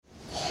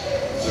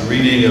The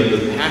reading of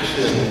the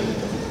Passion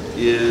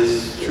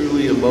is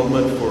truly a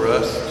moment for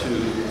us to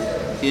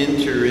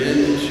enter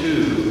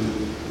into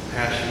the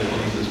Passion of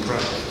Jesus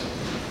Christ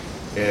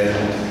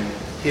and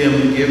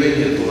Him giving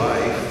His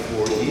life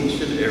for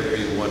each and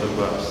every one of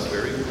us,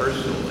 very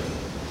personally,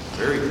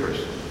 very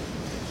personally.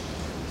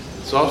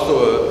 It's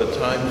also a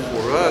time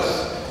for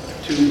us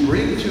to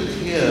bring to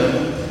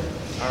Him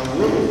our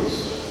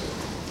wounds,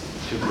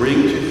 to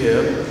bring to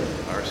Him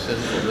our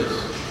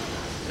sinfulness,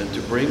 and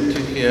to bring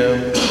to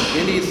Him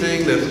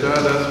anything that's got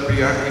us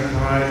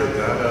preoccupied or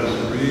got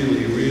us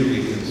really,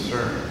 really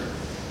concerned.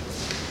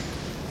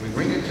 We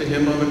bring it to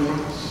Him on the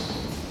cross.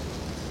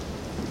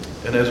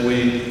 And as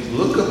we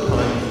look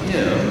upon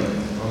Him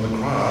on the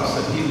cross,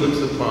 and He looks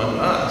upon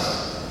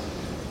us,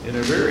 in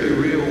a very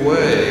real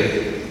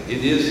way,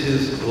 it is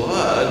His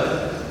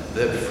blood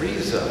that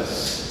frees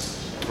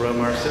us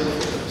from our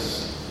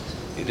sinfulness.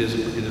 It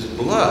is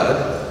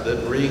blood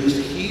that brings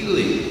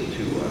healing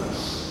to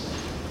us.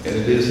 And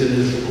it is in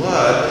His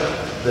blood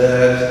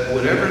that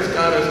whatever's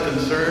got us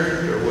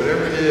concerned or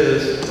whatever it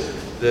is,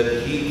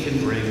 that He can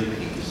bring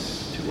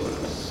peace to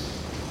us.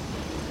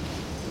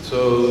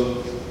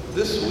 So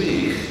this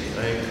week,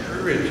 I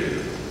encourage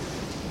you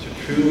to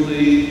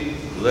truly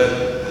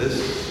let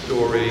this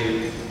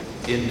story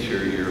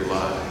enter your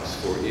lives,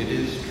 for it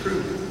is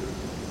true.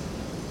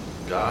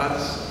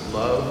 God's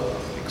love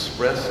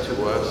expressed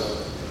to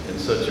us in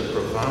such a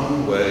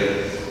profound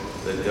way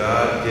that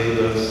God gave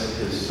us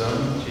His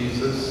Son,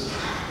 Jesus,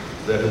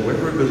 that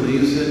whoever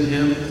believes in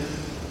Him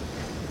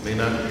may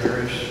not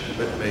perish,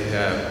 but may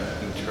have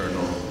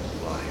eternal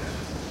life.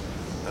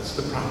 That's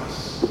the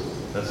promise.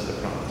 That's the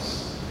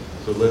promise.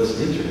 So let's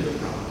enter the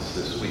promise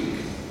this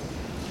week.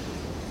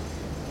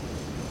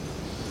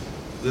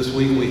 This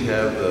week we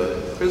have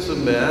the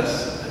Chrism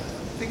Mass. I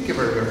think if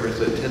I remember it's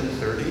at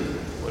 10:30.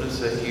 What is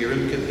that? Here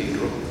in the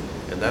Cathedral.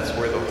 And that's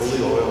where the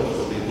holy oils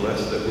will be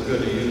blessed that we're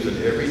going to use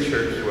in every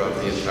church throughout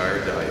the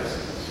entire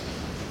diocese.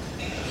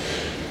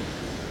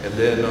 And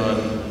then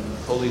on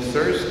Holy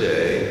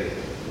Thursday,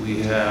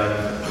 we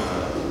have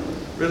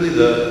really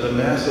the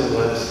Mass of the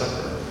Last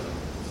Supper.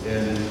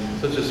 And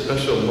such a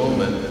special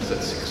moment. It's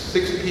at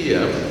 6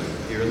 p.m.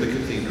 here in the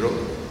Cathedral.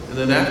 And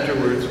then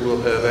afterwards,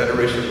 we'll have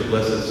Adoration of the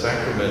Blessed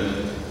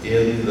Sacrament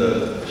in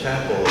the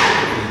chapel of the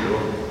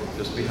Cathedral,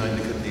 just behind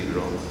the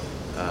Cathedral.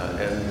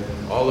 And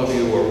all of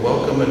you are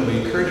welcome, and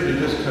we encourage you to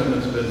just come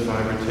and spend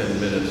 5 or 10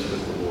 minutes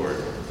with the Lord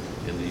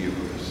in the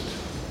Eucharist.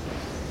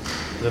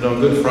 Then on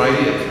Good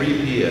Friday at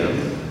 3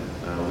 p.m.,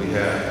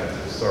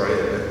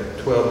 at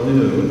 12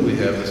 noon, we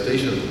have the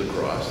Stations of the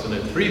Cross, and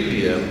at 3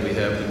 p.m. we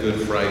have the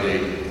Good Friday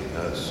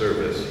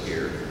service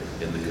here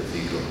in the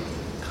Cathedral.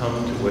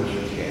 Come to what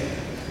you can.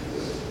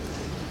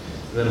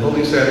 Then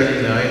Holy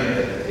Saturday night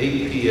at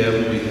 8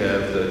 p.m. we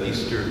have the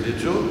Easter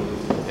Vigil,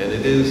 and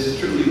it is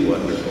truly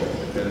wonderful.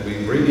 And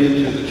we bring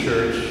into the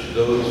church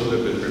those who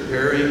have been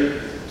preparing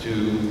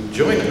to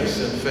join us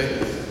in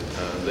faith.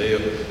 They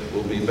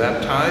will be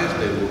baptized,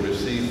 they will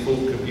receive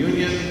full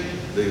communion,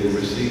 they will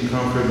receive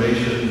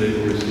confirmation, they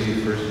will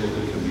receive First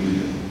Holy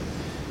Communion.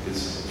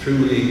 It's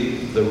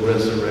truly the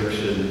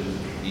resurrection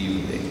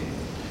evening.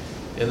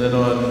 And then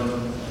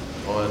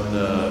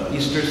on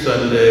Easter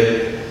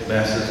Sunday,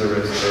 Masses are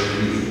as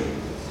usual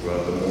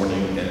throughout the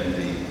morning and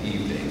the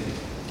evening.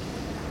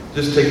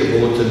 Just take a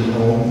bulletin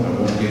home. I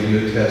won't give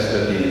you a test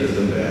at the end of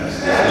the Mass.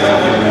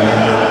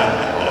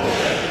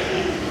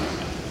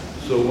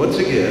 So once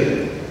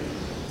again,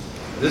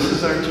 this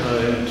is our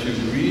time to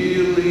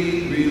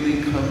really,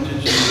 really come to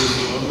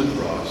Jesus on the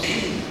cross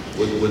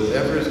with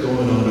whatever is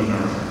going on in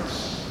our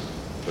hearts.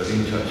 Let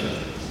Him touch it.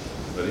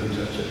 Let Him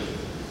touch it.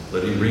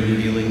 Let Him bring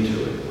healing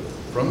to it.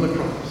 From the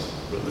cross.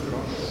 From the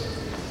cross.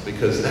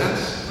 Because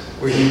that's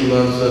where He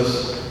loves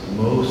us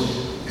most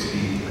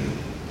deeply.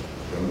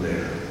 From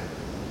there.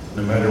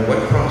 No matter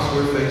what cross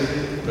we're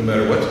facing, no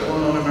matter what's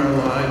going on in our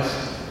lives,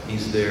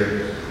 He's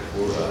there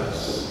for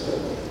us.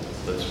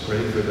 Let's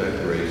pray for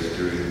that grace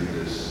during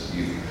this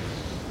Eucharist.